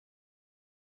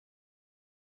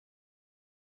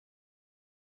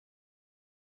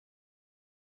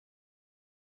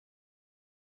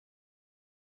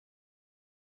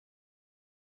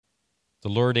The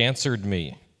Lord answered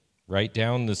me, "Write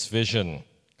down this vision,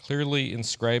 clearly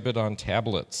inscribe it on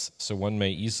tablets, so one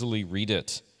may easily read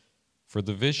it. For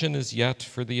the vision is yet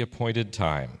for the appointed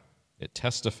time. It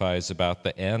testifies about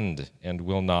the end and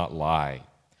will not lie.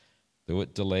 Though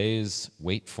it delays,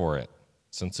 wait for it,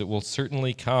 since it will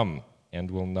certainly come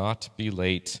and will not be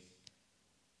late.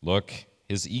 Look,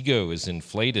 his ego is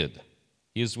inflated.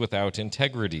 He is without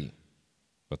integrity,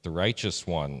 but the righteous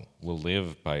one will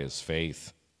live by his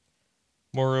faith.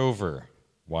 Moreover,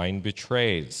 wine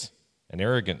betrays. An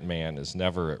arrogant man is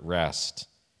never at rest.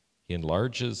 He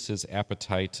enlarges his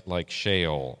appetite like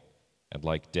Sheol, and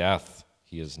like death,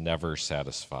 he is never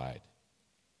satisfied.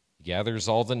 He gathers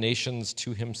all the nations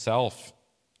to himself.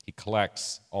 He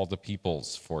collects all the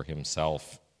peoples for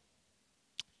himself.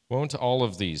 Won't all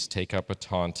of these take up a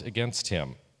taunt against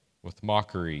him, with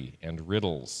mockery and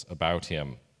riddles about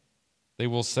him? They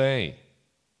will say,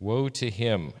 'Woe to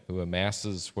him who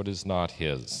amasses what is not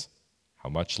his. How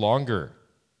much longer?'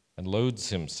 and loads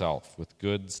himself with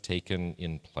goods taken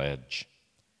in pledge.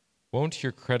 Won't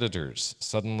your creditors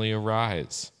suddenly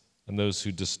arise, and those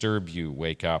who disturb you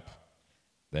wake up?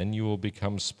 Then you will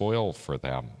become spoil for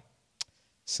them.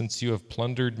 Since you have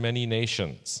plundered many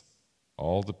nations,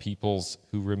 all the peoples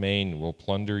who remain will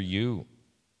plunder you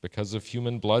because of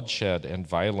human bloodshed and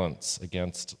violence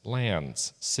against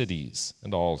lands, cities,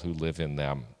 and all who live in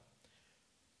them.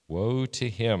 Woe to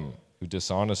him who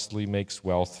dishonestly makes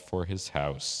wealth for his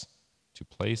house, to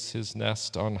place his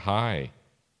nest on high,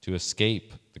 to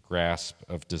escape the grasp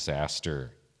of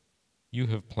disaster. You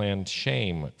have planned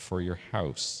shame for your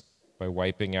house by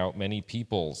wiping out many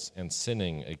peoples and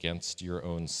sinning against your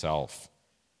own self.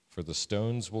 For the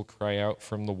stones will cry out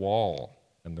from the wall,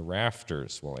 and the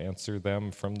rafters will answer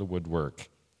them from the woodwork.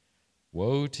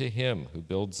 Woe to him who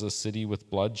builds a city with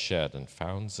bloodshed and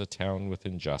founds a town with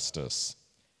injustice.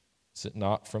 Is it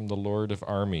not from the Lord of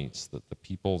armies that the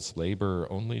peoples labor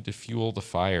only to fuel the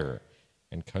fire,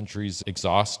 and countries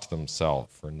exhaust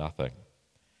themselves for nothing?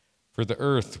 For the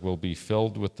earth will be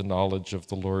filled with the knowledge of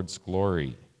the Lord's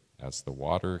glory, as the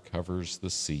water covers the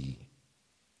sea.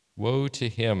 Woe to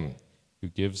him who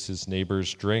gives his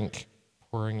neighbors drink,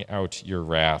 pouring out your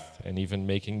wrath, and even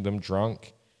making them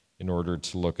drunk in order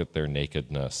to look at their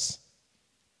nakedness.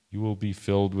 You will be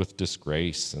filled with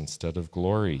disgrace instead of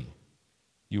glory.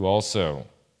 You also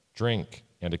drink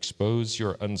and expose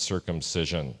your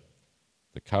uncircumcision.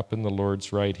 The cup in the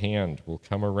Lord's right hand will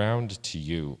come around to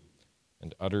you,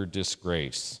 and utter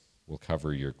disgrace will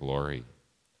cover your glory.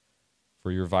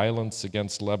 For your violence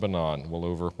against Lebanon will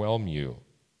overwhelm you.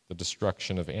 The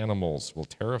destruction of animals will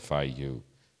terrify you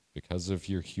because of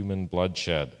your human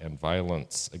bloodshed and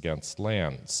violence against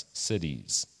lands,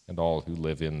 cities, and all who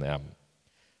live in them.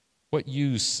 What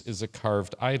use is a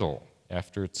carved idol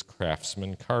after its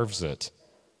craftsman carves it?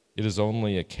 It is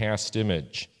only a cast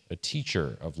image, a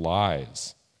teacher of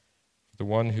lies. The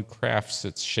one who crafts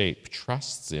its shape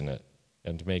trusts in it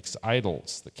and makes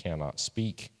idols that cannot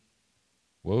speak.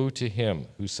 Woe to him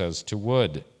who says to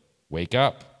wood, 'Wake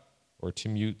up,' or to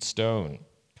mute stone,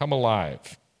 'Come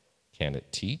alive.' Can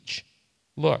it teach?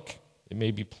 Look, it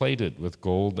may be plated with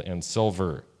gold and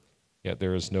silver, yet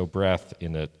there is no breath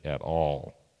in it at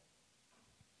all.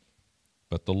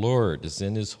 But the Lord is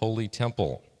in his holy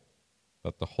temple.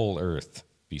 Let the whole earth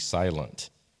be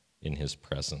silent in his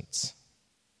presence."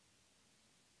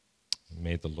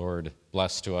 May the Lord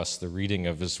bless to us the reading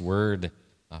of his word.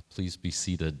 Please be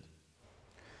seated.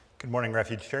 Good morning,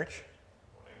 Refuge Church.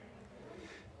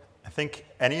 I think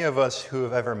any of us who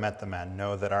have ever met the man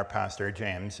know that our pastor,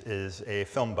 James, is a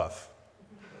film buff.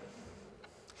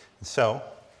 So,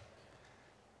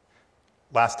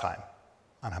 last time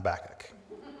on Habakkuk.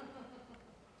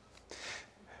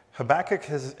 Habakkuk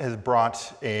has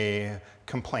brought a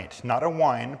complaint, not a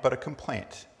whine, but a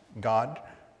complaint. God,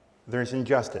 there's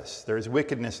injustice, there's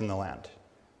wickedness in the land.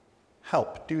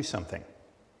 Help, do something.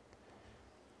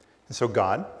 And so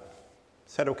God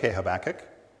said, "Okay, Habakkuk,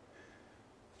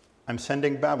 I'm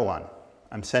sending Babylon.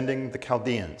 I'm sending the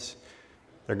Chaldeans.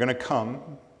 They're going to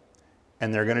come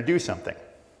and they're going to do something."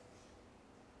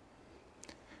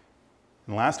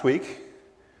 And last week,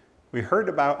 we heard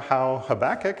about how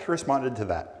Habakkuk responded to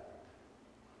that.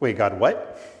 Wait, God,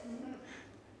 what?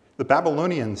 The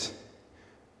Babylonians.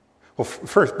 Well,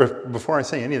 first, before I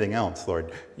say anything else,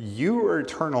 Lord, you are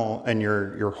eternal and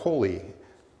you're holy.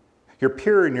 You're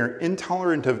pure and you're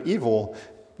intolerant of evil.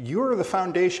 You are the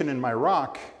foundation and my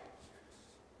rock.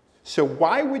 So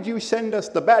why would you send us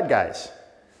the bad guys?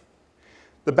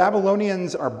 The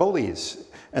Babylonians are bullies,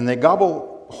 and they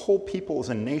gobble whole peoples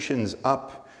and nations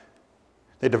up.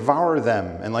 They devour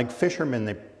them, and like fishermen,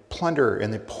 they plunder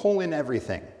and they pull in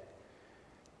everything.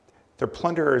 They're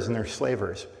plunderers and they're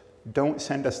slavers. Don't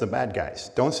send us the bad guys.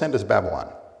 Don't send us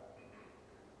Babylon.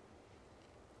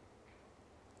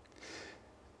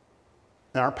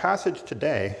 In our passage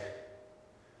today,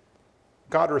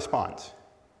 God responds.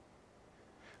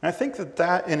 And I think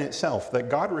that in itself,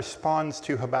 that God responds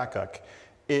to Habakkuk,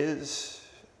 is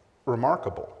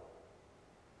remarkable.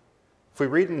 If we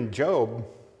read in Job,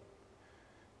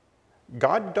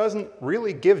 God doesn't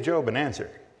really give Job an answer.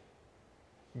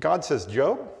 God says,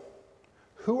 Job,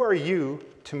 who are you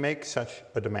to make such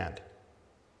a demand?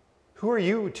 Who are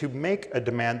you to make a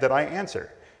demand that I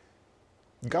answer?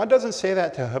 God doesn't say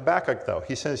that to Habakkuk, though.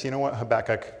 He says, you know what,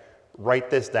 Habakkuk, write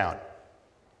this down.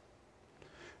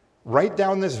 Write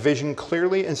down this vision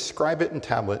clearly, inscribe it in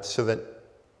tablets so that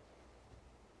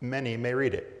many may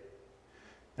read it.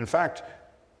 In fact,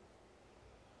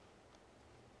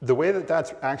 the way that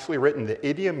that's actually written, the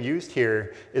idiom used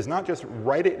here is not just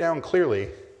write it down clearly,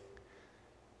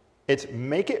 it's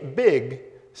make it big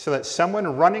so that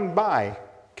someone running by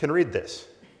can read this.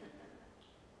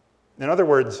 In other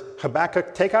words,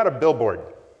 Habakkuk, take out a billboard.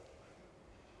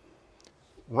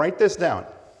 Write this down.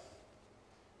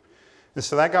 And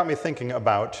so that got me thinking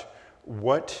about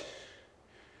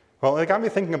it got me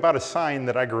thinking about a sign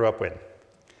that I grew up with,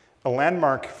 a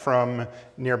landmark from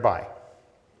nearby.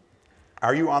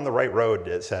 Are you on the right road,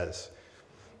 it says.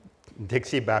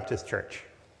 Dixie Baptist Church.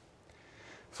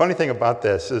 Funny thing about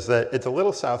this is that it's a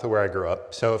little south of where I grew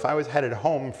up, so if I was headed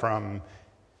home from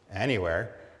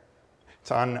anywhere,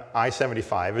 it's on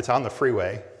I-75, it's on the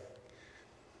freeway,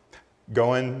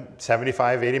 going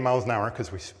 75, 80 miles an hour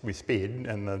because we speed,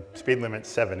 and the speed limit's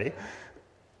 70.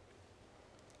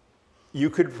 You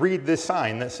could read this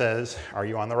sign that says, are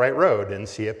you on the right road? And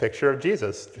see a picture of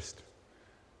Jesus just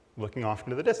looking off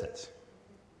into the distance.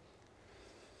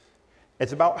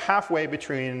 It's about halfway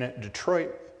between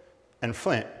Detroit and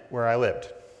Flint, where I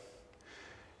lived.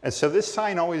 And so this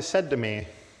sign always said to me,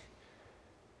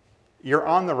 you're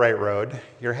on the right road,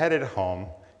 you're headed home,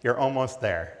 you're almost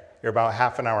there, you're about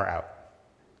half an hour out.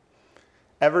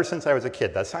 Ever since I was a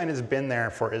kid, that sign has been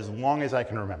there for as long as I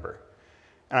can remember.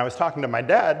 And I was talking to my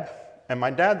dad, and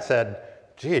my dad said,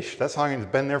 geesh, that sign has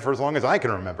been there for as long as I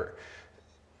can remember.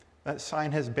 That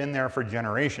sign has been there for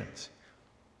generations.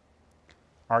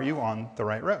 Are you on the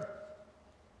right road?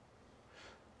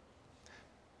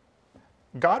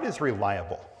 God is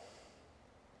reliable.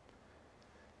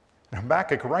 And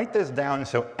Habakkuk, write this down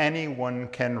so anyone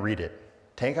can read it.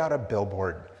 Take out a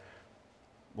billboard.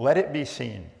 Let it be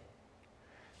seen.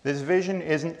 This vision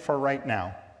isn't for right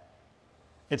now.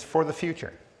 It's for the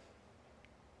future.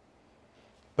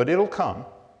 But it'll come,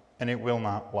 and it will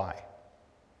not lie.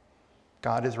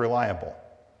 God is reliable.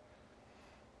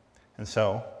 And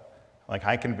so,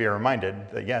 I can be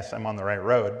reminded that, yes, I'm on the right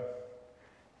road.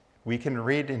 We can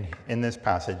read in this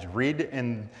passage, read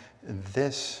in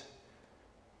this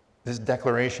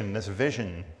declaration, this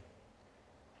vision.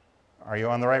 Are you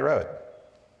on the right road?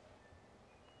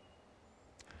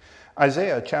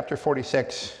 Isaiah chapter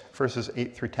 46, verses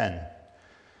 8 through 10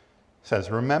 says,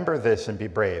 remember this and be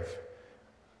brave.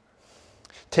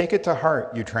 Take it to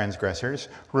heart, you transgressors.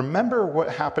 Remember what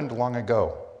happened long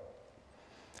ago.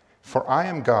 For I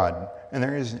am God, and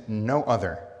there is no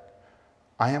other.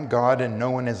 I am God, and no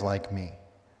one is like me.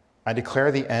 I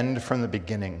declare the end from the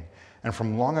beginning, and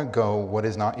from long ago what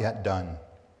is not yet done,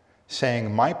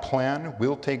 saying, my plan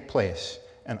will take place,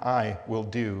 and I will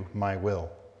do my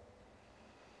will.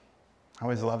 I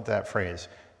always loved that phrase,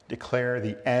 declare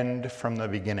the end from the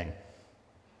beginning.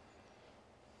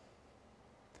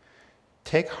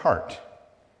 Take heart,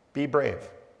 be brave.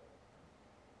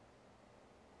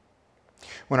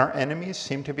 When our enemies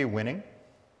seem to be winning,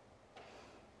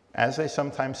 as they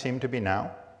sometimes seem to be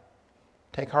now,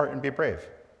 take heart and be brave.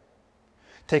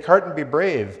 Take heart and be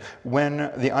brave when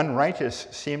the unrighteous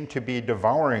seem to be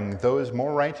devouring those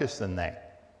more righteous than they,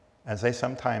 as they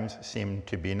sometimes seem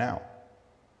to be now.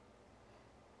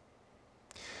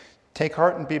 Take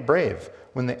heart and be brave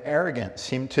when the arrogant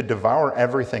seem to devour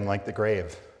everything like the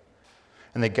grave,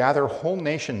 and they gather whole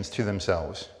nations to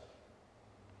themselves.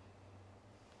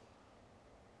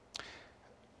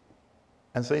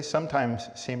 As they sometimes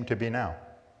seem to be now.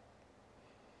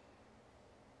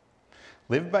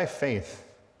 Live by faith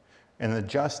in the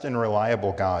just and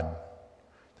reliable God,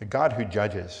 the God who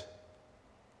judges.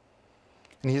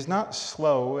 And he's not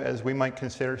slow as we might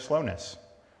consider slowness,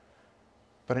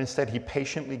 but instead he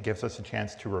patiently gives us a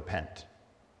chance to repent.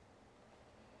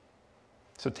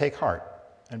 So take heart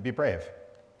and be brave.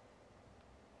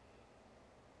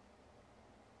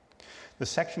 The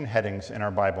section headings in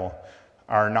our Bible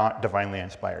are not divinely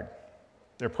inspired.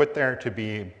 They're put there to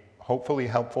be hopefully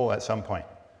helpful at some point.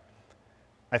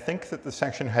 I think that the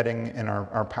section heading in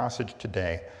our passage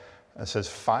today says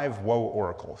 5 woe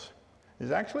oracles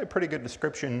is actually a pretty good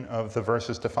description of the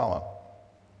verses to follow.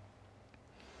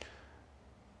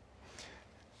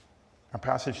 Our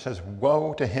passage says,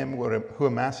 "Woe to him who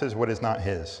amasses what is not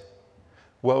his.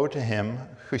 Woe to him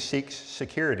who seeks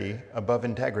security above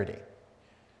integrity.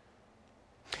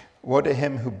 Woe to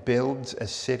him who builds a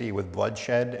city with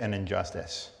bloodshed and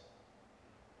injustice.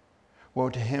 Woe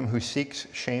to him who seeks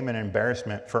shame and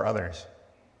embarrassment for others.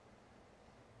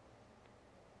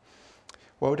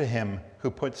 Woe to him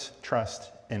who puts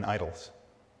trust in idols."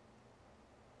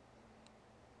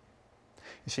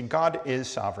 You see, God is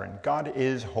sovereign. God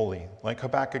is holy. Like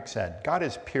Habakkuk said, God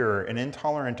is pure and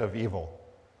intolerant of evil.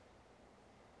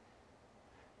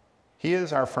 He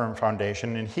is our firm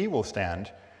foundation, and he will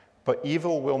stand, but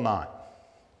evil will not.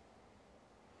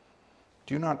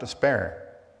 Do not despair.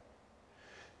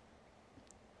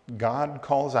 God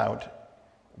calls out,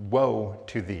 "Woe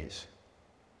to these."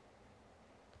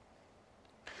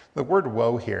 The word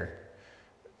woe here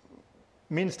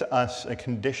means to us a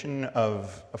condition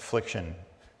of affliction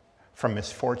from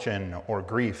misfortune or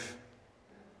grief.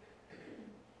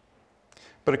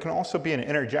 But it can also be an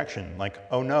interjection like,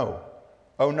 oh no,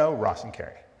 Ross and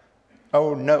Carey,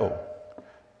 oh no.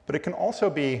 But it can also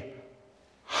be,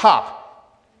 ha.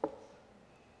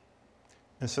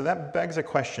 And so that begs a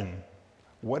question.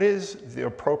 What is the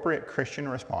appropriate Christian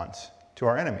response to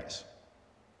our enemies?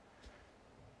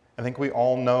 I think we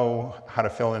all know how to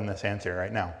fill in this answer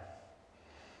right now.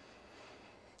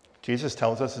 Jesus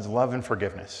tells us it's love and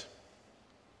forgiveness.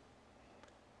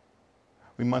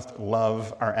 We must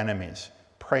love our enemies,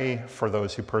 pray for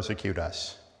those who persecute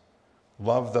us,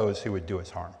 love those who would do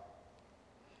us harm.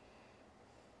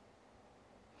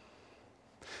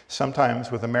 Sometimes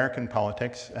with American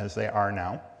politics, as they are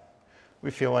now,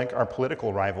 we feel like our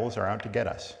political rivals are out to get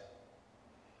us.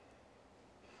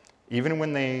 Even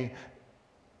when they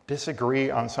disagree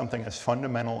on something as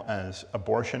fundamental as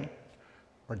abortion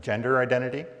or gender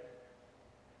identity,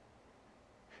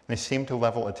 they seem to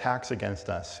level attacks against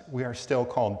us, we are still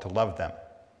called to love them.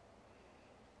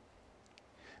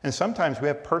 And sometimes we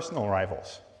have personal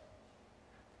rivals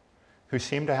who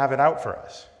seem to have it out for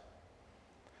us.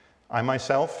 I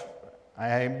myself,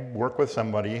 I work with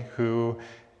somebody who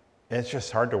it's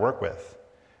just hard to work with.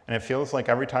 And it feels like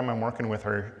every time I'm working with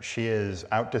her, she is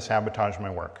out to sabotage my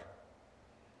work.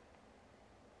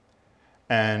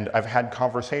 And I've had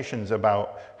conversations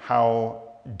about how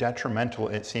detrimental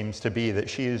it seems to be that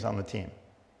she is on the team.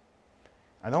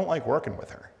 I don't like working with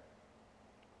her.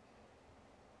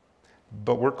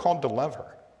 But we're called to love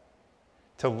her,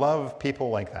 to love people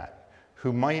like that,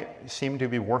 who might seem to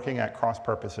be working at cross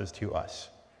purposes to us.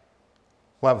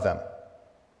 Love them.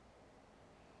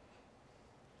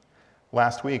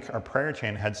 Last week, our prayer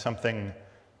chain had something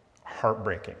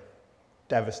heartbreaking,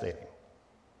 devastating.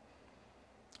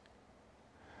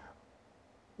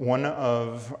 One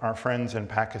of our friends in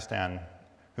Pakistan,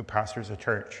 who pastors a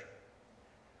church,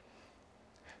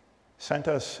 sent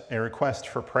us a request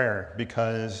for prayer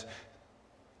because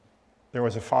there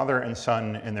was a father and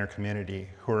son in their community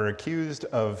who were accused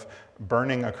of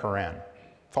burning a Quran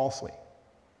falsely.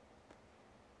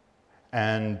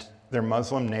 And their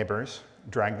Muslim neighbors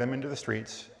dragged them into the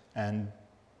streets and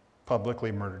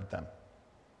publicly murdered them.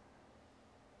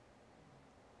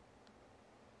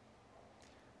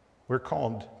 We're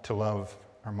called to love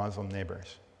our Muslim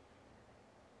neighbors.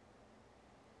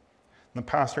 The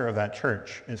pastor of that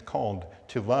church is called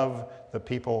to love the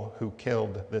people who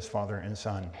killed this father and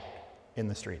son in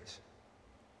the streets.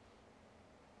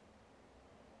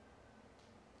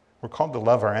 We're called to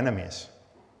love our enemies.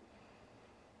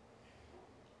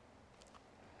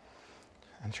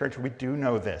 And church, we do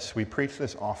know this. We preach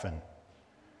this often.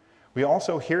 We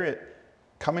also hear it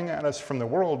coming at us from the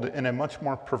world in a much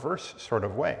more perverse sort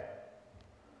of way.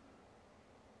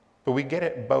 But we get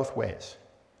it both ways.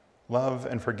 Love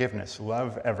and forgiveness.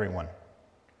 Love everyone.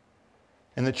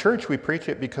 In the church, we preach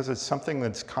it because it's something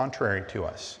that's contrary to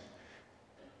us.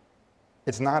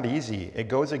 It's not easy. It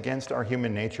goes against our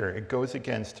human nature. It goes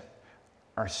against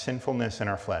our sinfulness in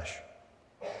our flesh.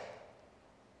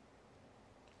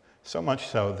 So much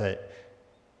so that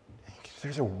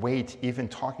there's a weight even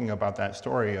talking about that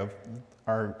story of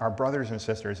our brothers and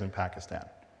sisters in Pakistan.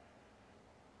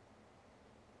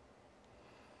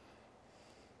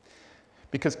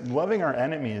 Because loving our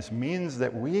enemies means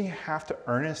that we have to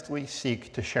earnestly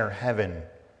seek to share heaven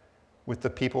with the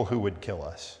people who would kill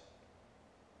us.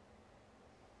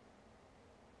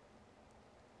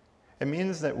 It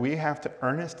means that we have to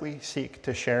earnestly seek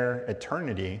to share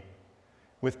eternity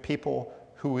with people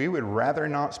who we would rather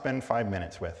not spend 5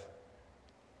 minutes with.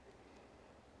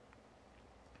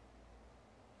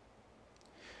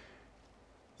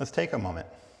 Let's take a moment.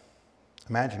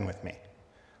 Imagine with me.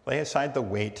 Lay aside the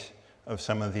weight of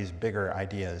some of these bigger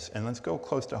ideas and let's go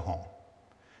close to home.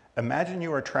 Imagine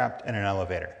you are trapped in an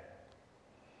elevator.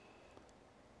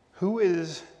 Who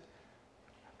is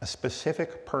a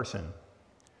specific person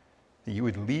that you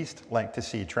would least like to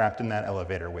see trapped in that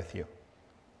elevator with you?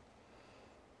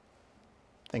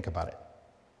 Think about it.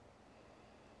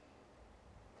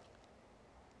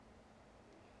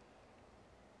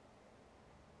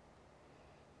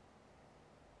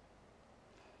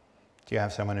 Do you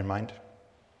have someone in mind?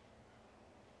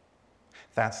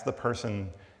 That's the person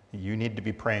you need to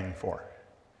be praying for,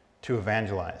 to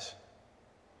evangelize.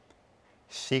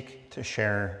 Seek to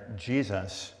share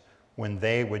Jesus when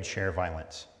they would share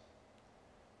violence.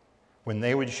 When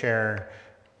they would share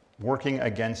working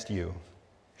against you,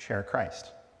 share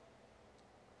Christ.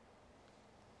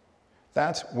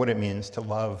 That's what it means to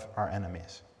love our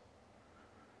enemies.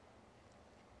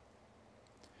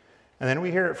 And then we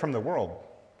hear it from the world,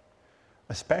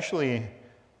 especially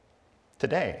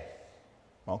today.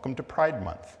 Welcome to Pride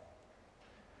Month.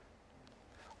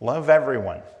 Love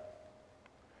everyone.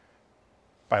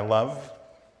 By love,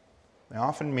 they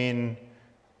often mean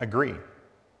agree.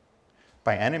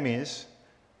 By enemies,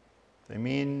 they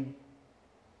mean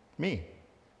me.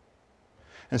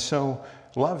 And so,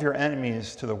 love your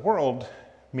enemies to the world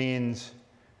means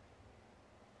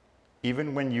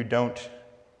even when you don't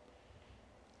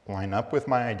line up with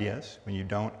my ideas, when you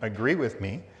don't agree with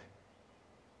me,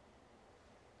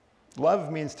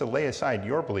 love means to lay aside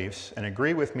your beliefs and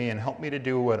agree with me and help me to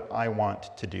do what I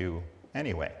want to do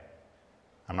anyway.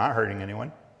 I'm not hurting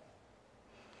anyone.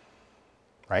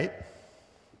 Right?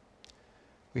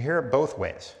 We hear it both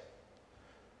ways.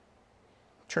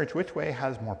 Church, which way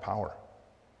has more power?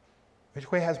 Which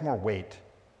way has more weight?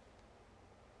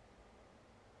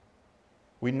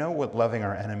 We know what loving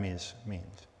our enemies means.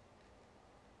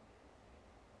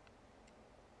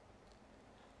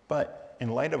 But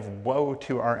in light of woe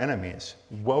to our enemies,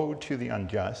 woe to the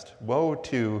unjust, woe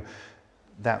to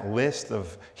that list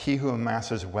of he who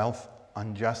amasses wealth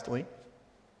unjustly,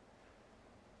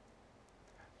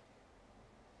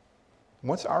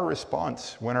 what's our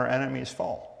response when our enemies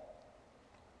fall?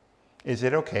 Is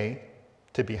it okay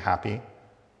to be happy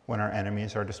when our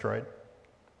enemies are destroyed?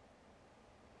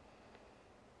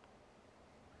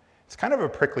 It's kind of a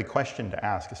prickly question to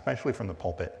ask, especially from the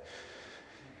pulpit.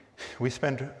 We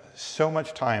spend so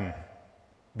much time,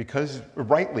 because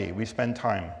rightly we spend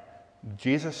time,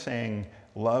 Jesus saying,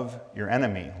 love your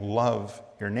enemy, love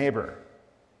your neighbor.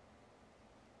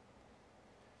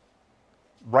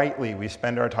 Rightly we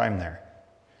spend our time there.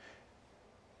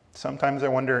 Sometimes I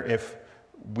wonder if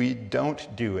we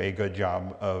don't do a good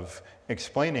job of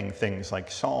explaining things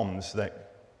like Psalms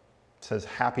that says,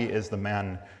 happy is the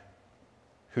man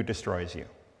who destroys you.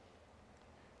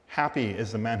 Happy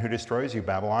is the man who destroys you,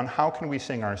 Babylon. How can we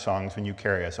sing our songs when you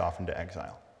carry us off into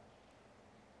exile?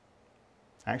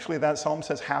 Actually, that psalm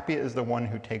says, happy is the one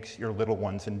who takes your little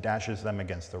ones and dashes them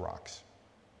against the rocks.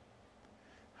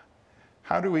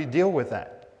 How do we deal with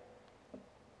that?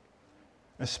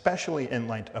 Especially in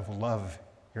light of love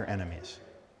your enemies.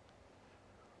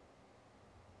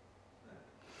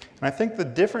 And I think the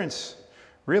difference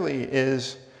really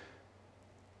is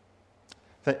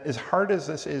that as hard as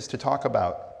this is to talk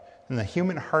about, and the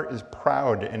human heart is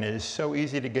proud and it is so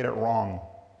easy to get it wrong,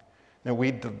 that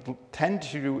we tend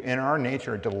to, in our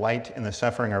nature, delight in the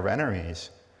suffering of our enemies.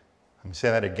 I'm going to say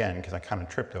that again because I kind of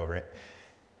tripped over it.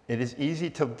 It is easy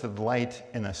to delight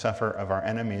in the suffer of our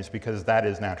enemies because that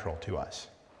is natural to us.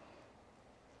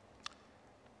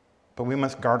 But we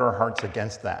must guard our hearts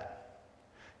against that.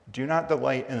 Do not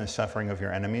delight in the suffering of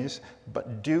your enemies,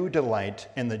 but do delight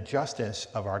in the justice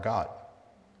of our God.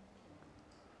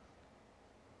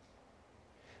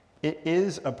 It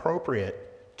is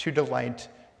appropriate to delight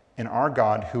in our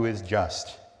God who is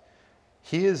just.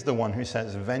 He is the one who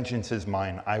says, vengeance is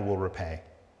mine, I will repay.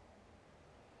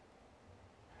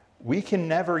 We can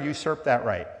never usurp that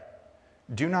right.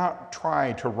 Do not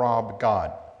try to rob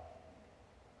God.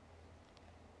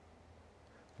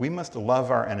 We must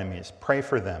love our enemies, pray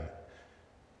for them.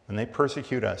 When they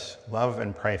persecute us, love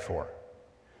and pray for.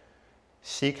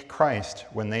 Seek Christ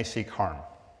when they seek harm.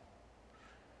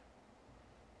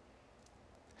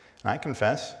 And I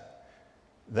confess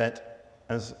that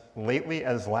as lately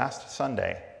as last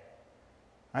Sunday,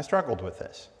 I struggled with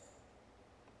this.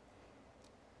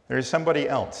 There's somebody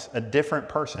else, a different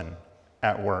person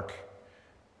at work,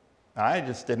 I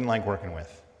just didn't like working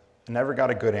with. I never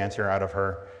got a good answer out of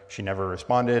her. She never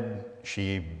responded.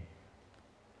 She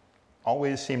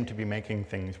always seemed to be making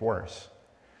things worse.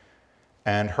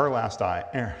 And her last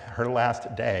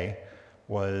day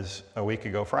was a week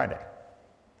ago Friday.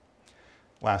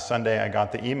 Last Sunday, I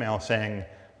got the email saying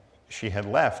she had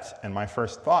left, and my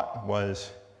first thought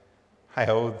was,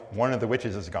 hi-ho, one of the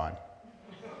witches is gone.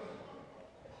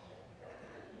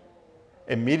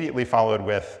 Immediately followed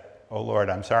with, oh Lord,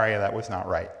 I'm sorry, that was not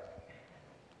right.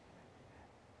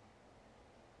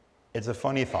 It's a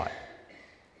funny thought,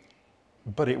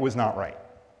 but it was not right.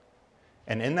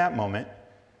 And in that moment,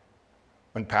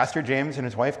 when Pastor James and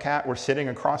his wife Kat were sitting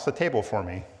across the table for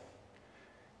me,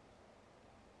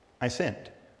 I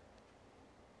sinned.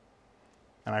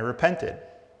 And I repented.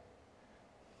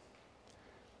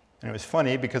 And it was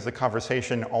funny because the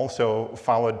conversation also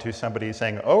followed to somebody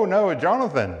saying, oh no,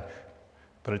 Jonathan.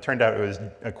 But it turned out it was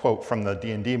a quote from the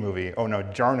D&D movie, oh no,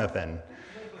 Jonathan.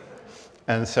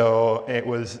 And so it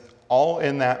was all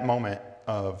in that moment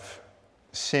of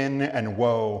sin and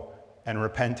woe and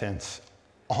repentance,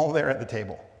 all there at the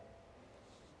table.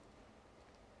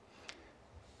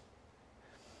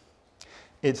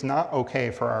 It's not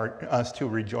okay for us to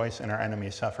rejoice in our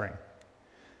enemy's suffering,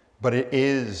 but it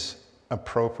is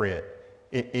appropriate.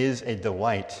 It is a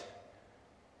delight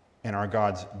in our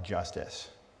God's justice.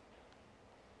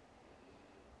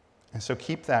 And so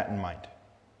keep that in mind.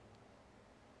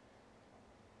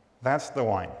 That's the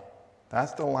line.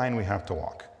 That's the line we have to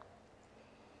walk.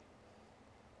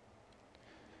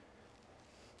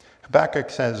 Habakkuk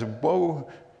says, woe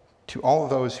to all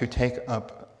those who take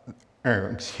up,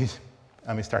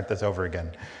 let me start this over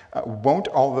again. Won't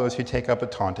all those who take up a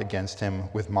taunt against him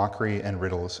with mockery and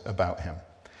riddles about him?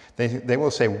 They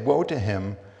will say, woe to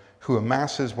him who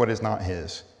amasses what is not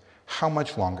his. How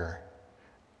much longer?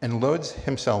 And loads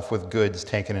himself with goods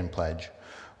taken in pledge.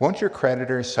 Won't your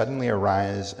creditors suddenly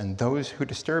arise, and those who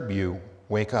disturb you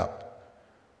wake up?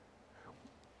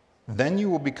 Then you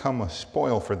will become a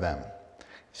spoil for them.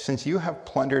 Since you have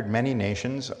plundered many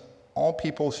nations, all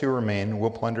peoples who remain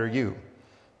will plunder you,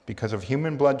 because of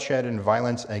human bloodshed and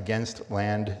violence against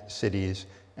land, cities,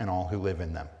 and all who live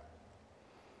in them.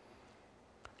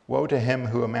 Woe to him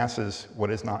who amasses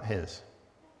what is not his.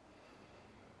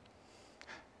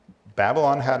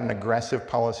 Babylon had an aggressive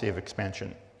policy of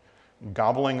expansion,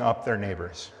 gobbling up their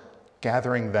neighbors,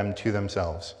 gathering them to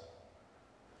themselves.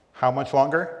 How much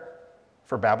longer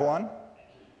for Babylon?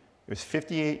 It was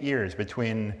 58 years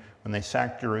between when they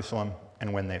sacked Jerusalem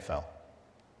and when they fell.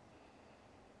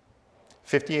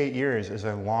 58 years is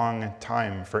a long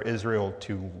time for Israel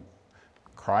to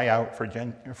cry out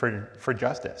for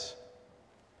justice.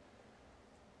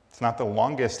 It's not the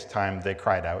longest time they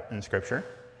cried out in Scripture,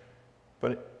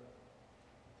 but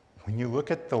when you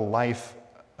look at the life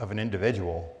of an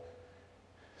individual,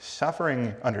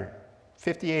 suffering under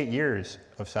 58 years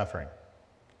of suffering,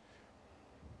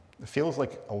 it feels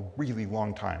like a really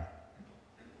long time.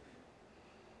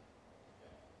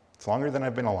 It's longer than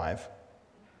I've been alive.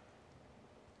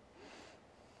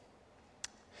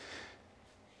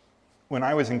 When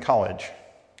I was in college,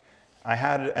 I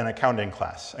had an accounting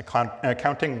class,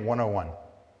 Accounting 101.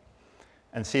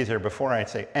 And Caesar, before I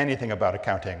say anything about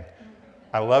accounting,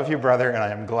 I love you, brother, and I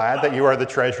am glad that you are the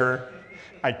treasurer.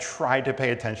 I try to pay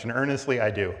attention. Earnestly, I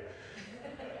do.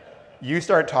 You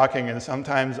start talking, and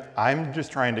sometimes I'm just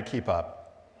trying to keep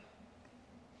up.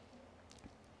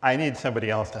 I need somebody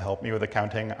else to help me with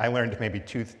accounting. I learned maybe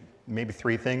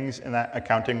 3 things in that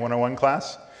Accounting 101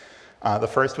 class. The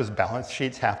first was balance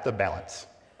sheets have to balance.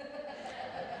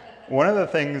 One of the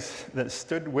things that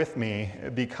stood with me,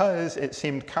 because it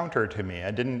seemed counter to me,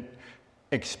 I didn't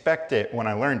expect it when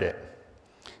I learned it,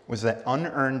 was that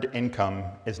unearned income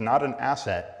is not an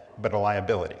asset, but a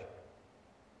liability.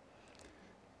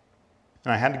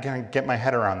 And I had to kind of get my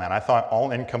head around that. I thought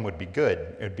all income would be good.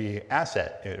 It would be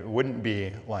asset. It wouldn't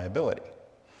be liability.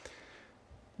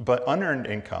 But unearned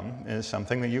income is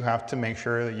something that you have to make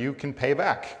sure that you can pay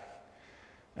back.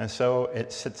 And so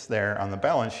it sits there on the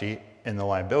balance sheet in the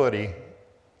liability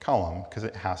column because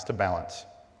it has to balance.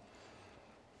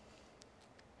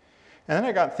 And then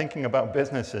I got thinking about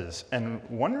businesses, and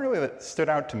one really that stood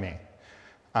out to me.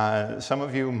 Some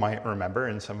of you might remember,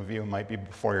 and some of you might be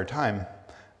before your time,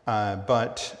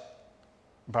 but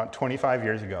about 24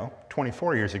 years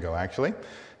ago actually, in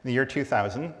the year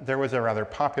 2000, there was a rather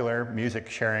popular music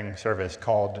sharing service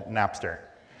called Napster.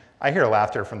 I hear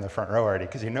laughter from the front row already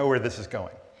because you know where this is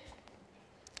going.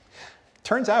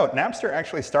 Turns out Napster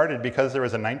actually started because there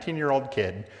was a 19-year-old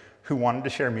kid who wanted to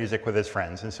share music with his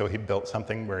friends, and so he built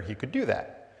something where he could do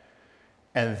that.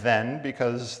 And then,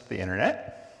 because the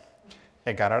internet,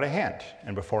 it got out of hand.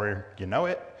 And before you know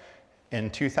it, in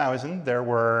 2000, there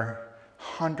were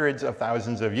hundreds of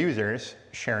thousands of users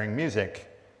sharing music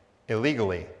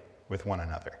illegally with one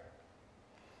another.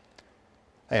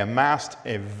 They amassed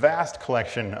a vast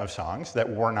collection of songs that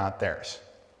were not theirs.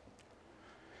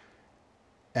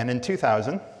 And in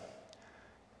 2000,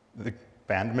 the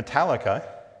band Metallica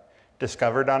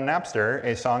discovered on Napster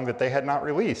a song that they had not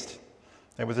released.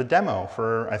 It was a demo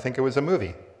for, I think it was a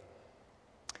movie.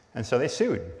 And so they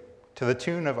sued to the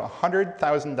tune of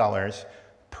 $100,000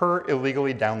 per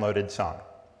illegally downloaded song.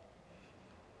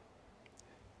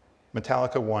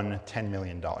 Metallica won $10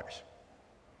 million.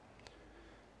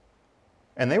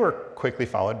 And they were quickly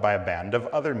followed by a band of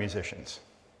other musicians,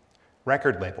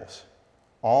 record labels,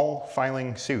 all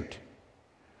filing suit.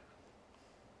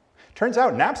 Turns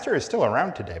out Napster is still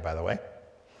around today, by the way.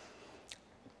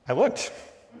 I looked.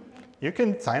 You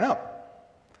can sign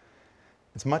up.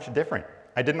 It's much different.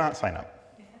 I did not sign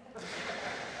up.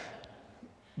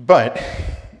 But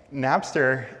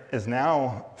Napster is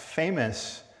now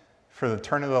famous for the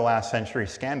turn of the last century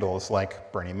scandals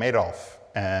like Bernie Madoff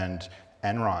and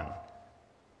Enron.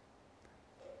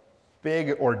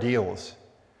 Big ordeals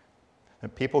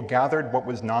that people gathered what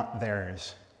was not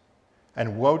theirs,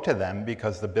 and woe to them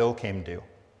because the bill came due.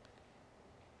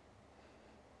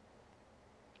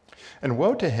 And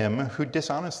woe to him who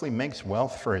dishonestly makes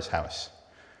wealth for his house,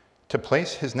 to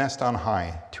place his nest on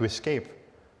high, to escape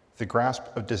the grasp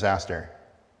of disaster.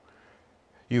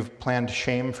 You've planned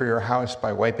shame for your house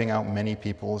by wiping out many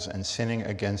peoples and sinning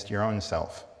against your own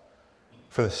self.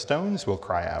 For the stones will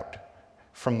cry out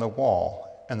from the wall,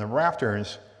 and the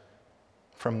rafters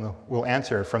will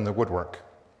answer from the woodwork.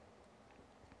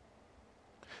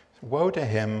 Woe to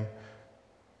him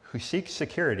who seeks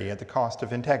security at the cost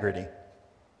of integrity.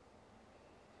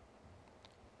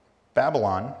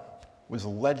 Babylon was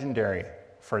legendary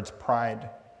for its pride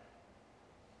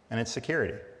and its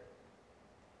security.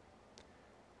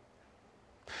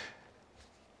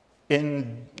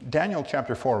 In Daniel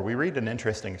chapter 4, we read an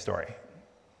interesting story.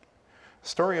 A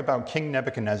story about King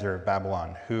Nebuchadnezzar of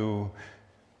Babylon, who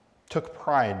took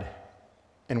pride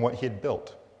in what he had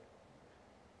built,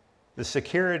 the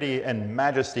security and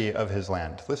majesty of his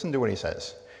land. Listen to what he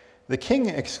says. The king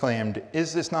exclaimed,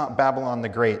 "Is this not Babylon the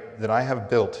Great that I have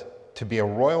built to be a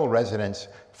royal residence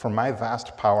for my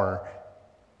vast power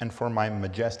and for my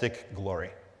majestic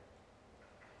glory?"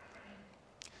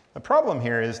 The problem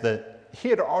here is that he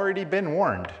had already been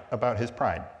warned about his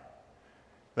pride.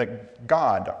 That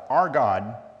God, our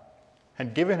God,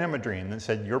 had given him a dream that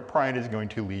said, your pride is going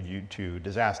to lead you to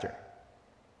disaster.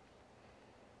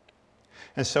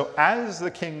 And so as the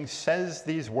king says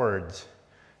these words,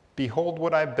 behold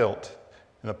what I built,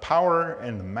 and the power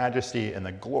and the majesty and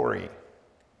the glory,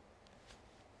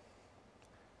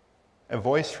 a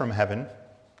voice from heaven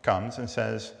comes and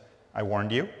says, I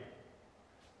warned you,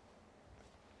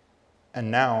 and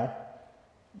now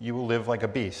you will live like a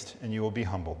beast, and you will be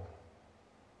humbled.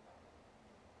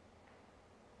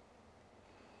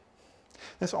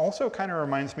 This also kind of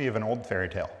reminds me of an old fairy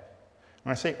tale.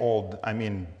 When I say old, I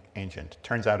mean ancient.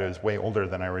 Turns out it was way older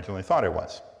than I originally thought it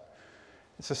was.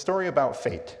 It's a story about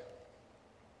fate.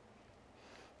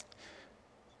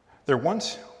 There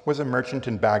once was a merchant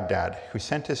in Baghdad who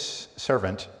sent his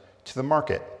servant to the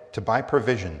market to buy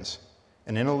provisions,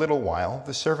 and in a little while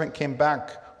the servant came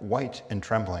back white and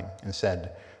trembling and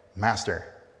said,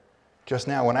 Master, just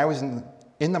now when I was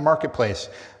in the marketplace,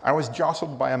 I was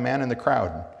jostled by a man in the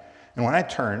crowd, and when I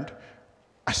turned,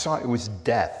 I saw it was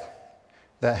death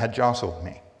that had jostled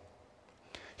me.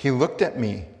 He looked at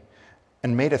me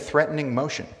and made a threatening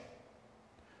motion.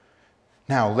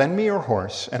 Now lend me your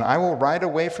horse, and I will ride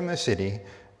away from the city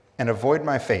and avoid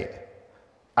my fate.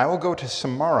 I will go to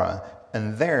Samara,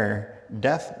 and there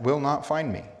death will not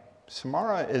find me.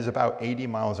 Samara is about 80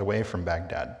 miles away from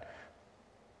Baghdad.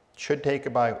 Should take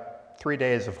about 3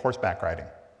 days of horseback riding,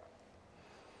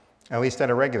 at least at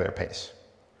a regular pace.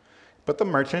 But the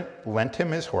merchant lent him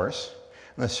his horse,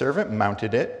 and the servant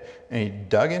mounted it, and he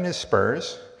dug in his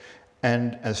spurs,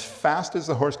 and as fast as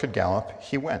the horse could gallop,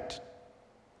 he went.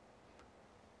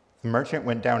 The merchant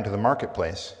went down to the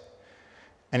marketplace,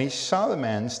 and he saw the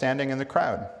man standing in the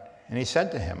crowd, and he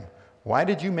said to him, Why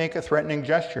did you make a threatening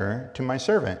gesture to my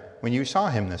servant when you saw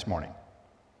him this morning?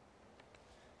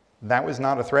 That was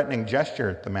not a threatening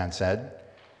gesture, the man said.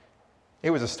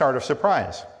 It was a start of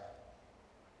surprise.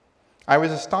 I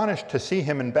was astonished to see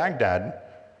him in Baghdad,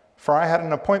 for I had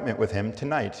an appointment with him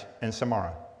tonight in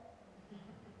Samara.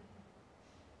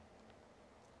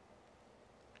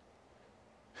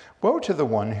 Woe to the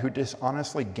one who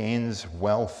dishonestly gains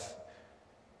wealth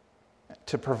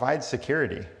to provide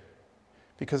security,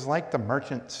 because like the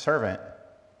merchant servant,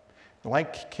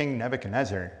 like King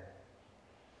Nebuchadnezzar,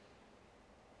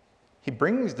 he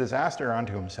brings disaster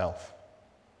onto himself.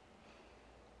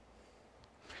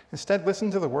 Instead, listen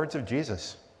to the words of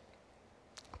Jesus.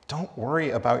 Don't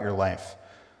worry about your life,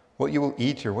 what you will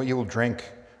eat or what you will drink,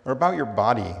 or about your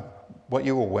body, what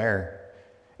you will wear.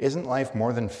 Isn't life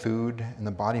more than food and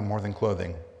the body more than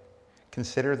clothing?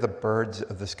 Consider the birds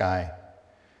of the sky.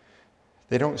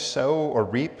 They don't sow or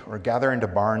reap or gather into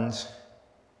barns,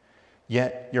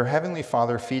 yet your heavenly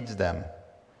Father feeds them.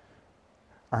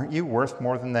 Aren't you worth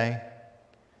more than they?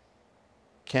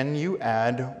 Can you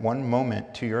add one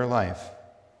moment to your life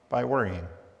by worrying?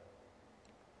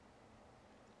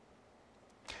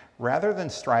 Rather than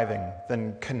striving,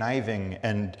 than conniving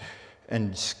and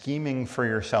scheming for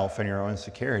yourself and your own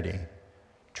security,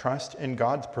 trust in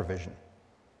God's provision.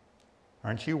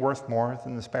 Aren't you worth more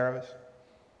than the sparrows?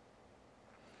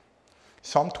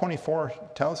 Psalm 24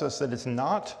 tells us that it's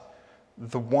not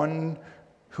the one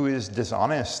who is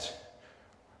dishonest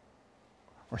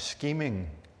or scheming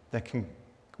that can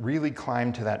really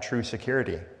climb to that true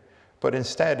security, but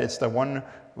instead it's the one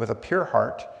with a pure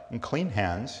heart and clean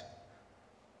hands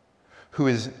who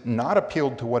is not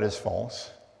appealed to what is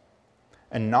false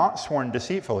and not sworn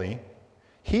deceitfully.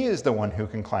 He is the one who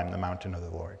can climb the mountain of the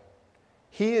Lord.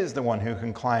 He is the one who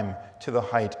can climb to the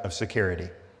height of security.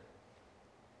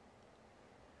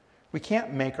 We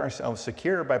can't make ourselves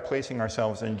secure by placing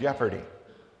ourselves in jeopardy.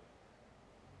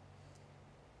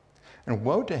 And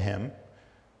woe to him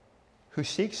who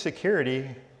seeks security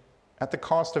at the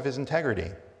cost of his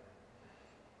integrity,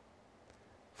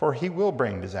 for he will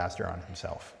bring disaster on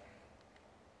himself.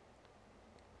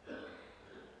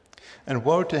 And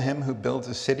woe to him who builds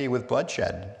a city with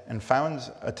bloodshed and founds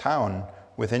a town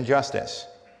with injustice.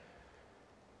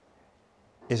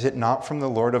 Is it not from the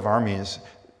Lord of armies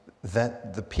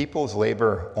that the peoples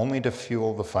labor only to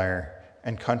fuel the fire,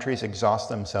 and countries exhaust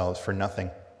themselves for nothing?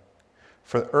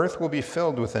 For the earth will be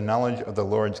filled with the knowledge of the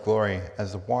Lord's glory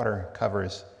as the water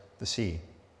covers the sea.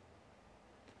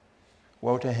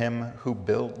 Woe to him who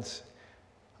builds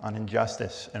on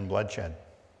injustice and bloodshed.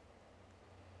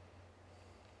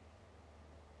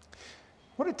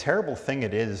 What a terrible thing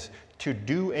it is to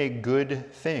do a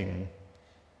good thing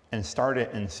and start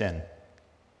it in sin.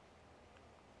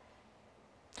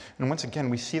 And once again,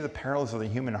 we see the perils of the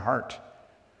human heart.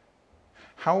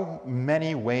 How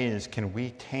many ways can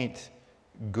we taint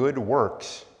good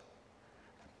works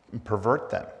and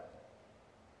pervert them?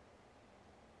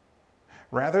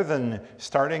 Rather than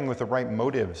starting with the right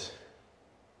motives,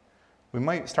 we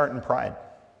might start in pride.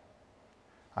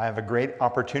 I have a great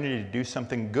opportunity to do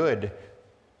something good,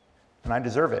 and I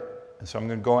deserve it, and so I'm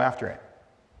going to go after it.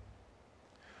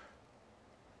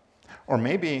 Or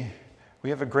maybe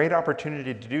we have a great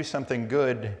opportunity to do something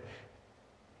good,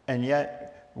 and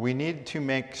yet we need to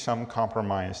make some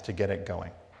compromise to get it going.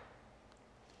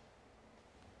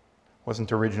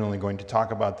 Wasn't originally going to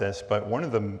talk about this, but one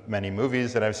of the many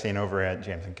movies that I've seen over at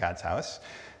James and Kat's house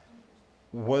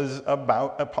was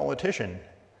about a politician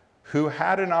who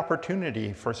had an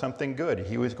opportunity for something good.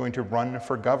 He was going to run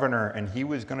for governor, and he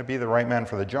was going to be the right man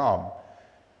for the job.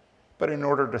 But in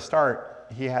order to start,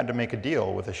 he had to make a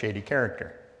deal with a shady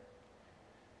character.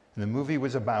 And the movie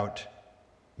was about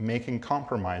making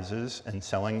compromises and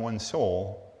selling one's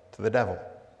soul to the devil.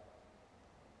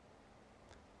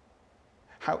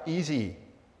 How easy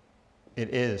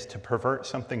it is to pervert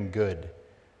something good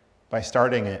by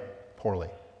starting it poorly.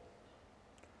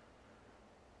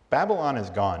 Babylon is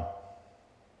gone.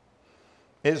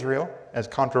 Israel, as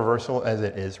controversial as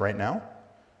it is right now,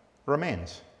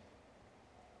 remains.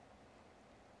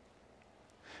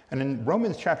 And in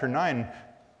Romans chapter 9,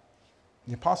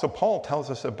 the Apostle Paul tells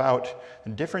us about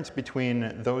the difference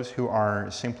between those who are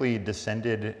simply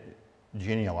descended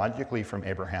genealogically from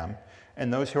Abraham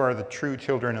and those who are the true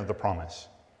children of the promise.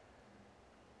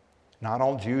 Not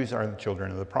all Jews are the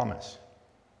children of the promise.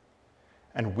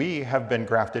 And we have been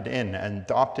grafted in and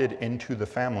adopted into the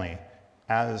family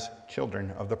as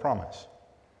children of the promise.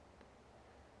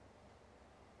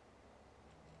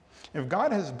 If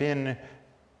God has been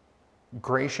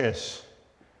gracious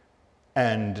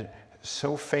and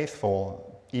so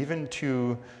faithful even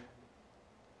to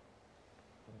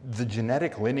the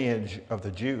genetic lineage of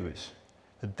the Jews,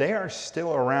 that they are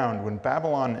still around when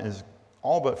Babylon is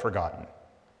all but forgotten,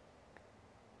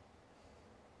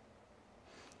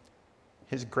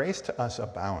 His grace to us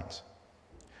abounds.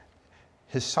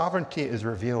 His sovereignty is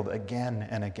revealed again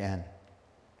and again.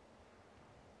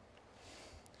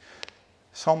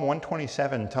 Psalm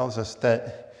 127 tells us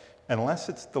that unless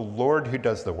it's the Lord who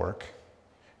does the work,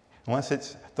 unless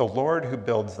it's the Lord who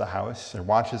builds the house and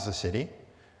watches the city,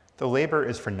 the labor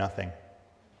is for nothing.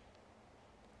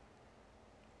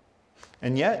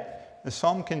 And yet, the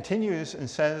psalm continues and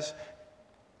says,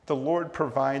 the Lord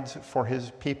provides for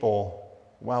his people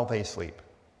while they sleep.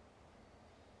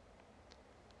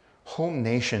 Whole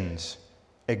nations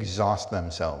exhaust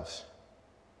themselves,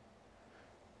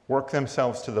 work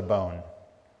themselves to the bone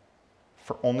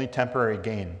for only temporary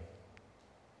gain.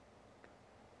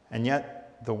 And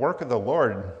yet, the work of the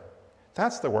Lord,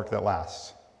 that's the work that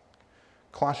lasts.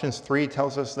 Colossians 3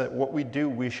 tells us that what we do,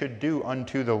 we should do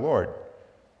unto the Lord.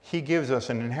 He gives us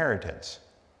an inheritance.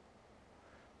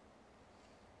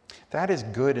 That is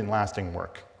good and lasting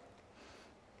work.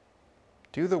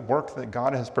 Do the work that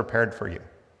God has prepared for you.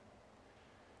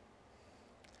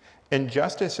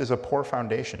 Injustice is a poor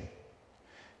foundation.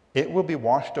 It will be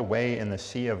washed away in the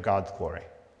sea of God's glory.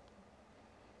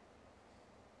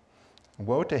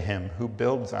 Woe to him who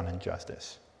builds on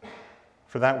injustice,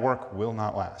 for that work will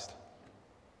not last.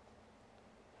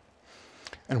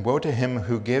 And woe to him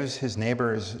who gives his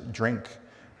neighbors drink,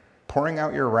 pouring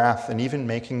out your wrath and even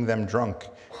making them drunk,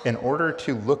 in order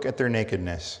to look at their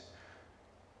nakedness.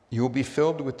 You will be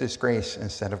filled with disgrace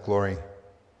instead of glory.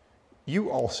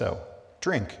 You also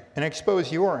drink and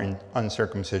expose your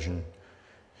uncircumcision.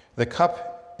 The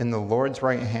cup in the Lord's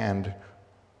right hand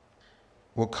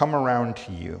will come around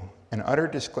to you, and utter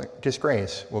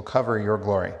disgrace will cover your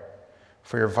glory.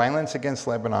 For your violence against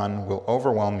Lebanon will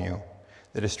overwhelm you.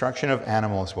 The destruction of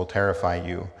animals will terrify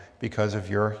you because of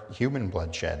your human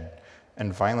bloodshed,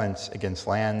 and violence against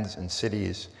lands and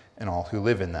cities and all who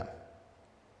live in them.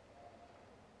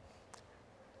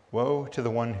 Woe to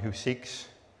the one who seeks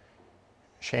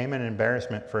shame and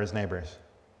embarrassment for his neighbors.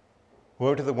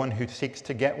 Woe to the one who seeks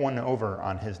to get one over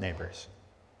on his neighbors.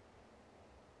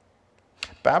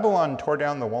 Babylon tore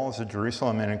down the walls of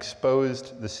Jerusalem and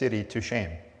exposed the city to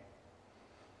shame.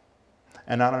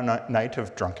 And on a night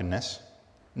of drunkenness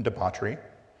and debauchery,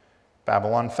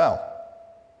 Babylon fell.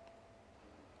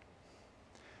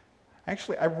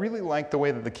 Actually, I really like the way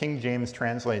that the King James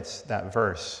translates that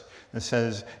verse. It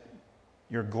says,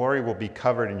 your glory will be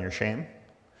covered in your shame.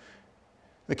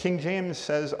 The King James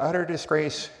says, utter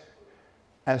disgrace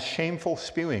as shameful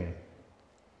spewing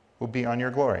will be on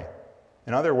your glory.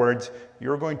 In other words,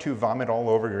 you're going to vomit all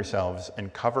over yourselves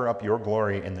and cover up your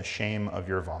glory in the shame of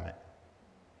your vomit.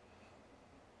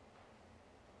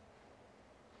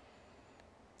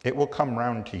 It will come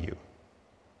round to you.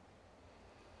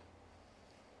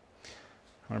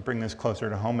 I want to bring this closer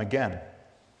to home again.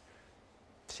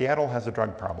 Seattle has a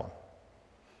drug problem.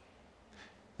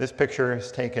 This picture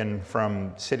is taken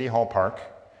from City Hall Park.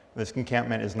 This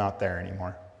encampment is not there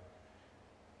anymore.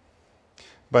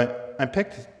 But I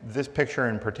picked this picture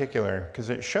in particular because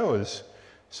it shows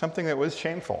something that was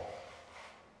shameful.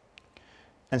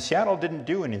 And Seattle didn't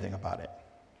do anything about it.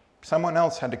 Someone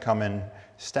else had to come in,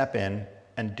 step in,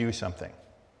 and do something.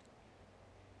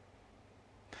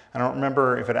 I don't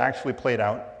remember if it actually played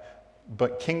out,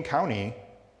 but King County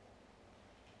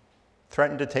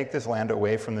threatened to take this land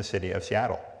away from the city of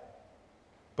Seattle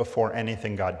before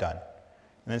anything got done.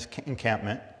 In this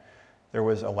encampment, there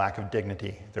was a lack of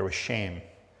dignity, there was shame,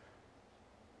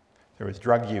 there was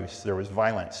drug use, there was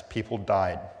violence, people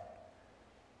died.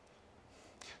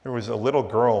 There was a little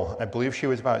girl, I believe she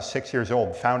was about 6 years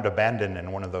old, found abandoned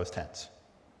in one of those tents.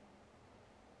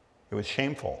 It was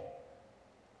shameful.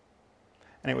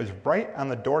 And it was right on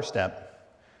the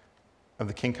doorstep of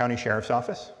the King County Sheriff's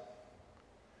Office,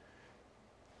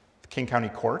 the King County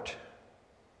Court,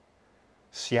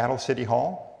 Seattle City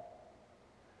Hall,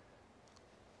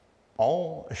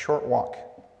 all a short walk.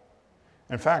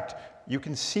 In fact, you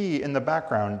can see in the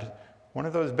background, one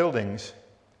of those buildings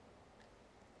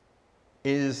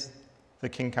is the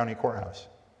King County Courthouse.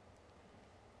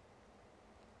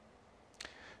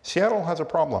 Seattle has a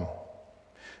problem,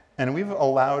 and we've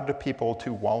allowed people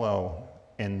to wallow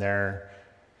in their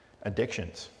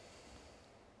addictions.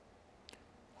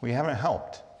 We haven't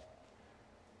helped.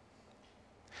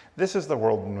 This is the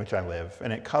world in which I live,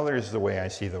 and it colors the way I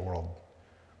see the world.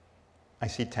 I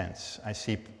see tents. I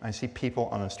see people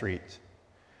on the streets.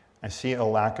 I see a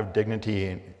lack of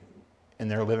dignity in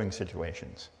their living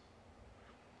situations.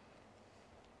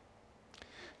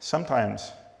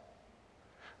 Sometimes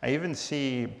I even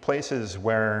see places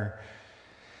where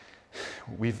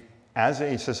we've, as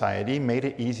a society, made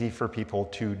it easy for people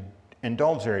to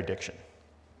indulge their addiction.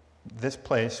 This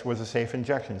place was a safe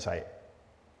injection site.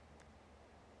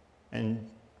 And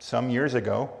some years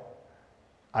ago,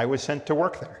 I was sent to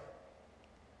work there.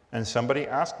 And somebody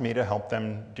asked me to help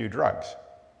them do drugs.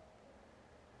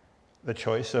 The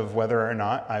choice of whether or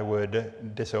not I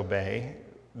would disobey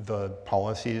the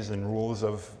policies and rules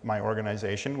of my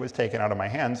organization was taken out of my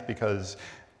hands because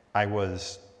I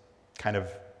was kind of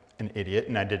an idiot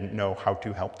and I didn't know how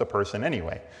to help the person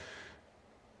anyway.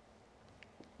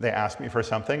 They asked me for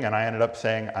something and I ended up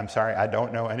saying, I'm sorry, I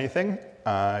don't know anything.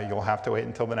 You'll have to wait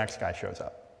until the next guy shows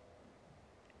up.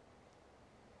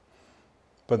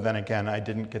 But then again, I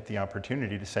didn't get the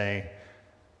opportunity to say,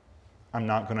 I'm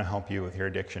not going to help you with your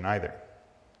addiction either.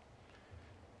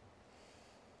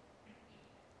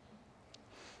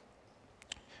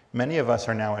 Many of us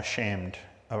are now ashamed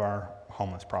of our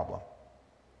homeless problem,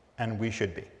 and we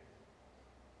should be.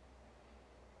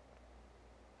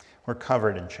 We're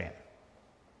covered in shame.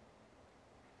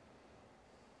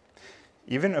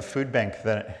 Even a food bank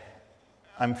that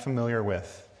I'm familiar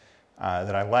with,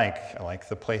 that I like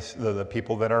the place, the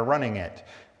people that are running it.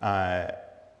 I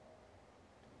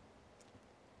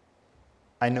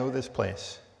know this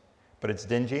place, but it's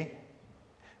dingy.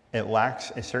 It lacks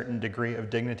a certain degree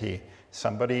of dignity.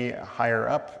 Somebody higher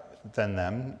up than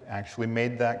them actually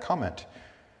made that comment.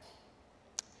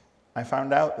 I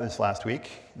found out this last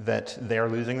week that they are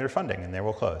losing their funding and they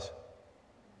will close.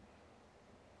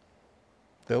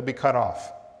 They'll be cut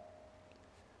off.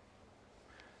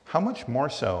 How much more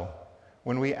so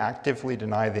when we actively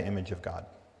deny the image of God?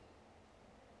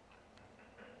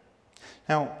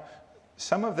 Now,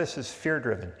 some of this is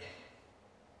fear-driven.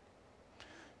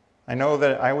 I know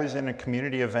that I was in a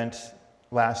community event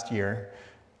last year,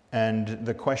 and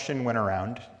the question went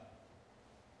around,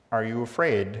 are you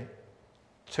afraid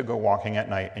to go walking at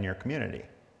night in your community?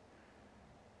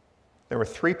 There were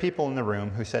 3 people in the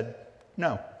room who said,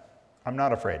 no, I'm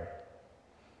not afraid.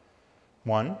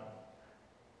 One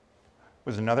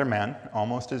was another man,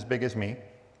 almost as big as me,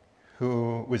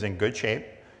 who was in good shape.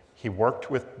 He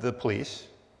worked with the police.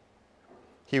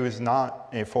 He was not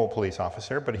a full police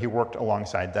officer, but he worked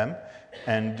alongside them,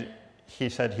 and he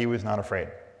said he was not afraid.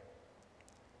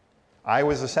 I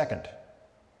was the second.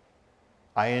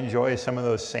 I enjoy some of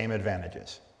those same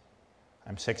advantages.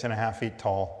 I'm 6.5 feet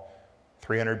tall,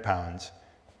 300 pounds.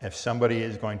 If somebody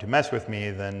is going to mess with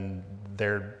me, then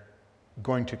they're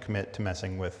going to commit to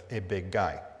messing with a big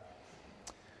guy.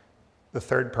 The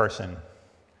third person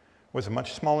was a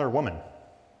much smaller woman.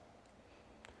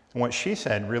 And what she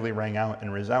said really rang out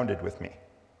and resounded with me.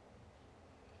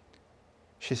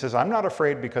 She says, I'm not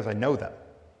afraid because I know them.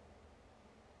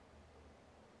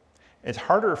 It's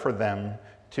harder for them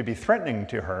to be threatening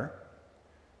to her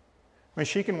when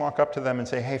she can walk up to them and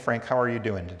say, hey, Frank, how are you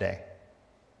doing today?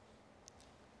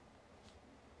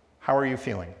 How are you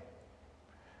feeling?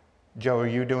 Joe, are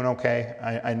you doing okay?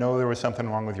 I know there was something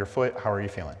wrong with your foot. How are you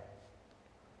feeling?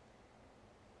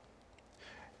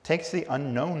 Takes the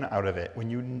unknown out of it when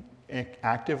you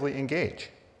actively engage.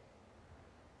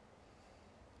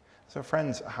 So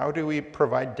friends, how do we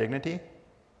provide dignity?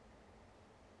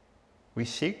 We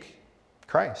seek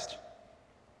Christ.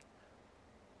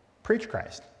 Preach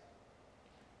Christ.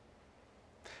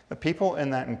 The people in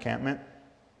that encampment,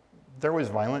 there was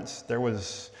violence, there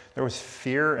was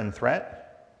fear and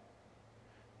threat.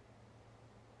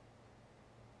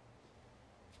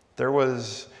 There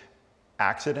was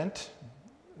accident.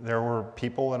 There were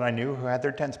people that I knew who had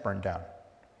their tents burned down.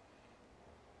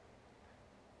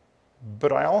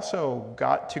 But I also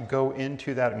got to go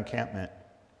into that encampment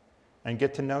and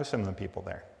get to know some of the people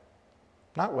there.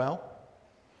 Not well.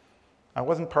 I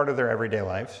wasn't part of their everyday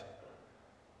lives.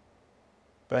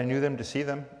 But I knew them to see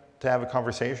them, to have a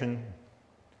conversation.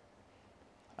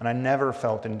 And I never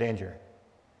felt in danger.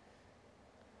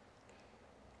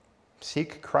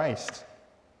 Seek Christ.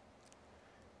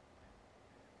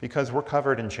 Because we're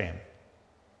covered in shame.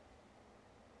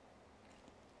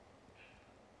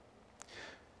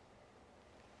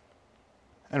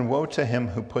 And woe to him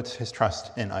who puts his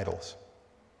trust in idols.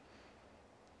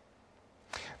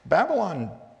 Babylon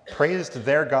praised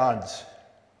their gods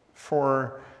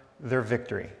for their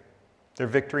victory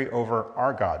over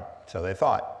our God, so they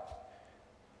thought.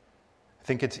 I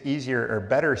think it's easier or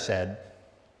better said,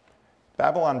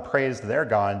 Babylon praised their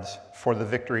gods for the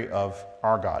victory of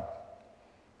our God.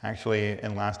 Actually,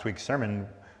 in last week's sermon,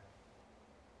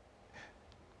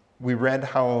 we read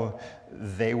how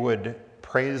they would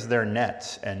praise their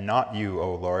nets and not you,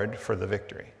 O Lord, for the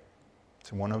victory.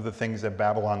 It's one of the things that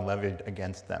Babylon levied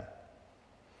against them.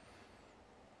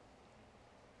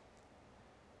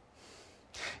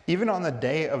 Even on the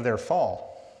day of their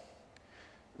fall,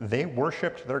 they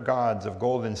worshipped their gods of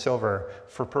gold and silver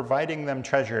for providing them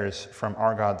treasures from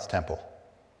our God's temple.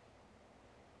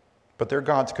 But their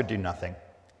gods could do nothing.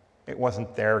 It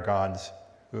wasn't their gods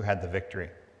who had the victory.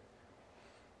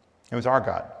 It was our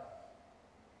God.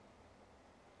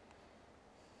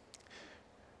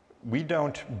 We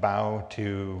don't bow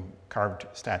to carved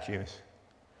statues.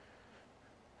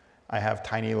 I have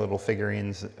tiny little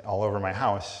figurines all over my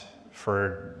house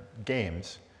for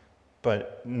games,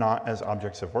 but not as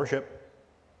objects of worship.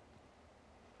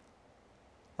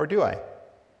 Or do I?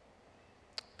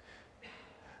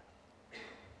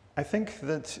 I think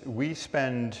that we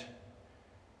spend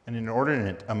an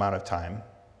inordinate amount of time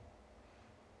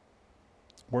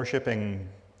worshiping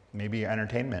maybe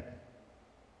entertainment?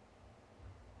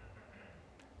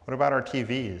 What about our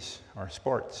TVs, our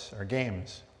sports, our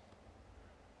games?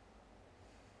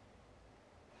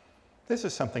 This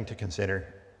is something to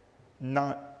consider,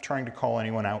 not trying to call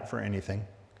anyone out for anything.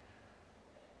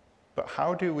 But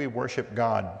how do we worship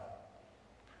God?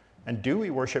 And do we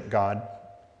worship God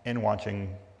in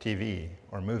watching TV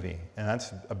or movie? And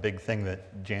that's a big thing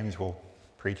that James will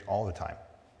preach all the time.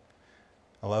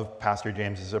 I love Pastor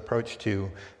James's approach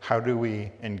to how do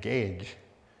we engage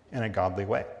in a godly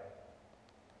way.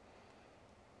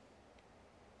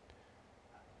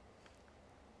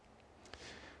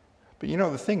 But you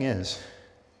know, the thing is,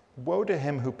 woe to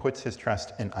him who puts his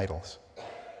trust in idols.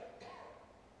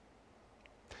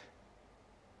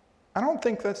 I don't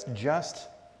think that's just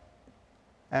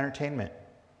entertainment.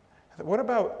 What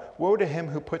about woe to him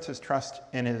who puts his trust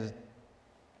in his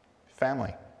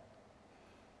family?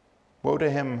 Woe to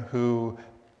him who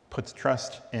puts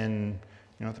trust in,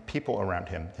 the people around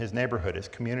him, his neighborhood, his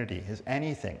community, his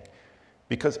anything.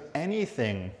 Because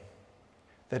anything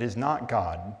that is not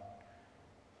God,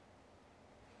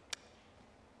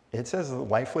 it says a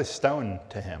lifeless stone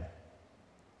to him.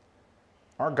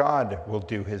 Our God will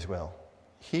do his will.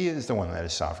 He is the one that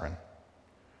is sovereign.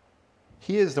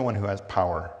 He is the one who has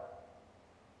power.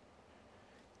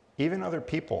 Even other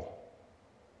people.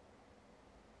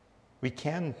 We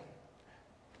can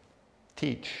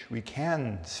teach, we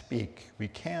can speak, we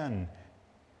can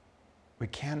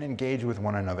engage with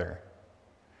one another.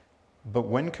 But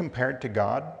when compared to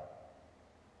God,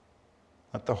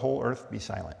 let the whole earth be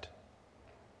silent.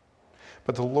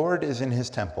 But the Lord is in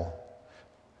his temple.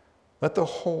 Let the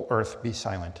whole earth be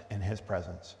silent in his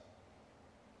presence.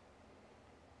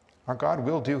 Our God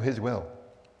will do his will.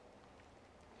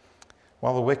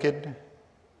 While the wicked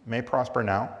may prosper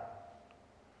now,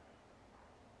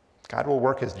 God will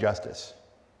work his justice.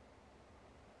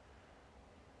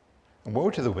 And woe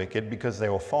to the wicked because they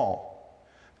will fall.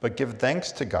 But give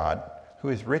thanks to God, who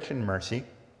is rich in mercy,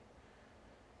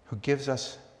 who gives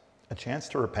us a chance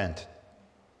to repent.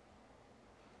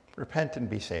 Repent and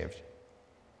be saved.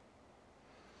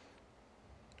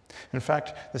 In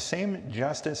fact, the same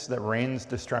justice that rains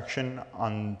destruction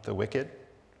on the wicked,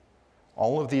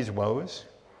 all of these woes,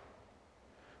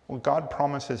 well, God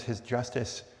promises his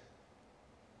justice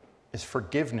is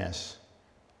forgiveness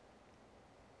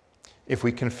if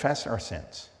we confess our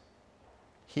sins.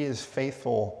 He is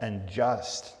faithful and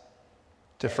just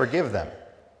to forgive them,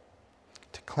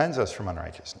 to cleanse us from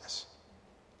unrighteousness.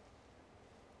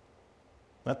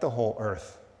 Let the whole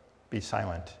earth be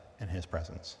silent in his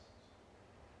presence.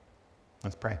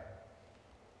 Let's pray.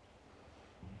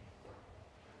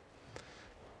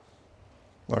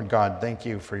 Lord God, thank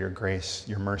you for your grace,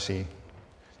 your mercy.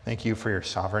 Thank you for your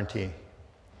sovereignty.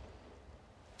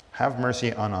 Have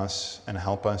mercy on us and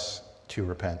help us to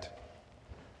repent.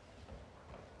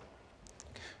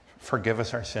 Forgive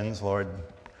us our sins, Lord.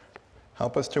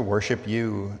 Help us to worship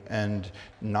you and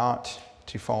not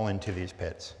to fall into these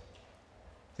pits,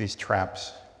 these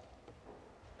traps.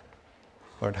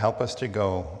 Lord, help us to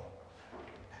go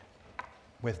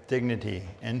with dignity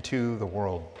into the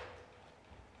world,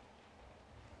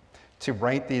 to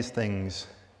write these things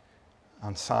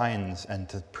on signs and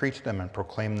to preach them and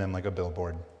proclaim them like a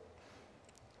billboard.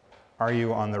 Are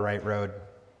you on the right road?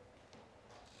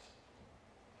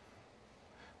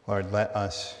 Lord, let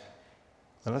us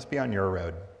be on your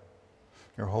road.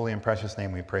 In your holy and precious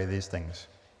name we pray these things.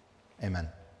 Amen.